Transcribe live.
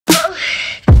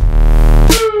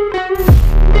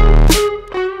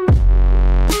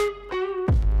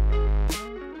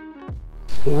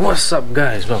What's up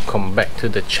guys, welcome back to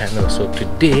the channel. So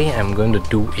today I'm going to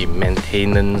do a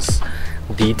maintenance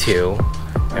detail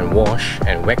and wash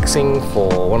and waxing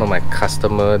for one of my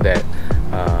customer that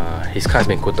his car has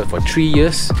been quoted for 3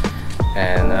 years,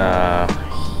 and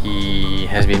he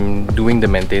has been doing the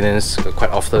maintenance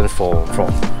quite often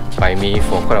by me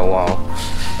for quite a while.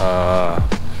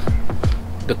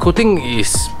 The coating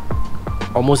is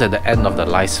almost at the end of the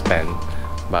lifespan,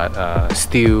 but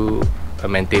still a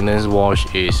maintenance wash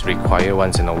is required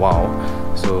once in a while.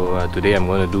 So today I'm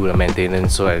going to do the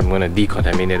maintenance. So I'm going to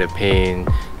decontaminate the paint,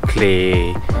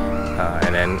 clay,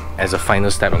 and then as a final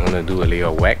step I'm going to do a layer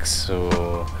of wax. So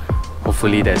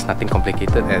hopefully there's nothing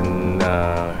complicated, and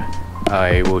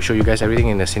I will show you guys everything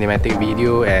in the cinematic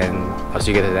video, and I'll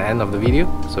see you guys at the end of the video,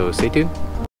 so stay tuned.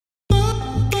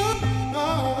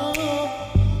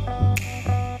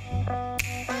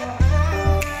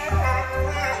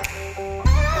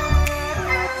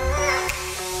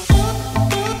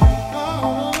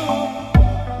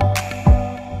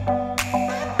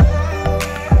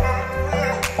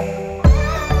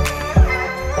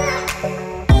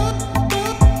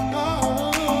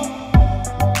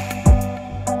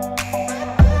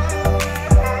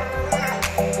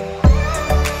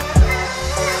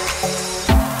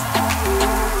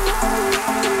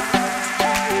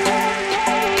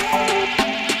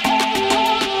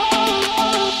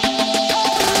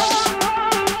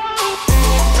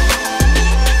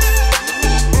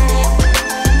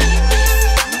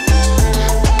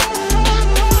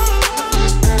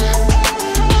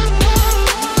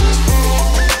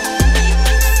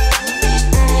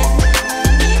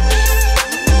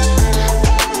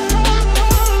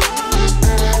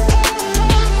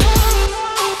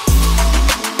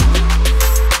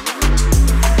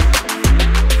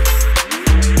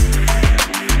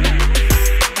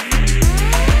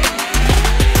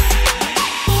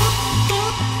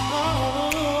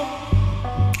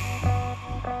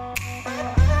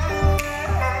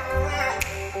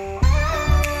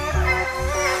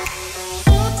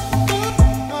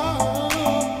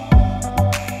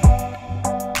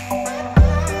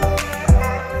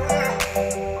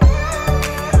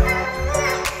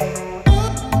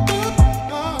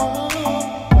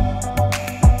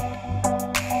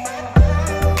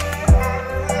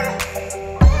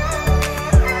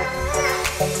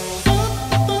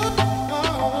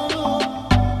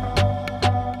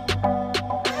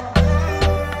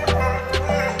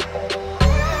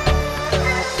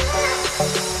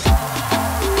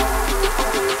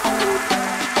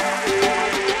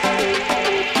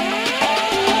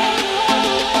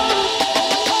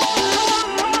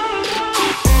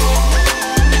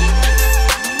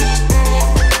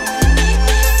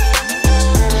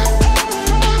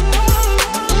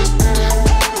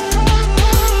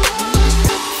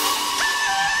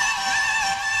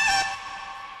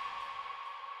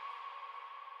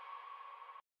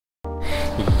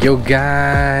 Yo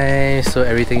guys, so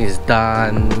everything is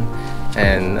done,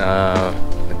 and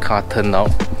the car turned out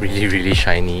really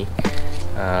shiny.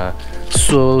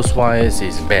 Swirls wise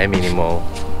is bare minimal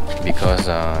because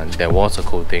there was a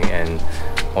coating, and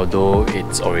although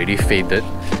it's already faded,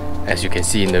 as you can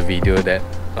see in the video that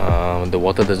the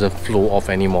water doesn't flow off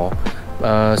anymore.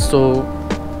 So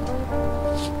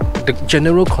the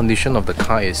general condition of the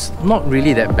car is not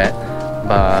really that bad,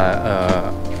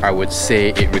 but I would say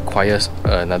it requires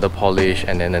another polish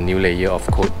and then a new layer of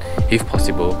coat if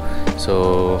possible.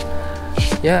 So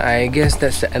yeah, I guess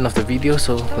that's the end of the video.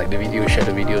 So like the video, share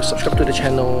the video, subscribe to the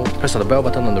channel, press on the bell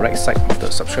button on the right side of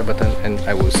the subscribe button, and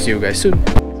I will see you guys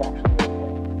soon.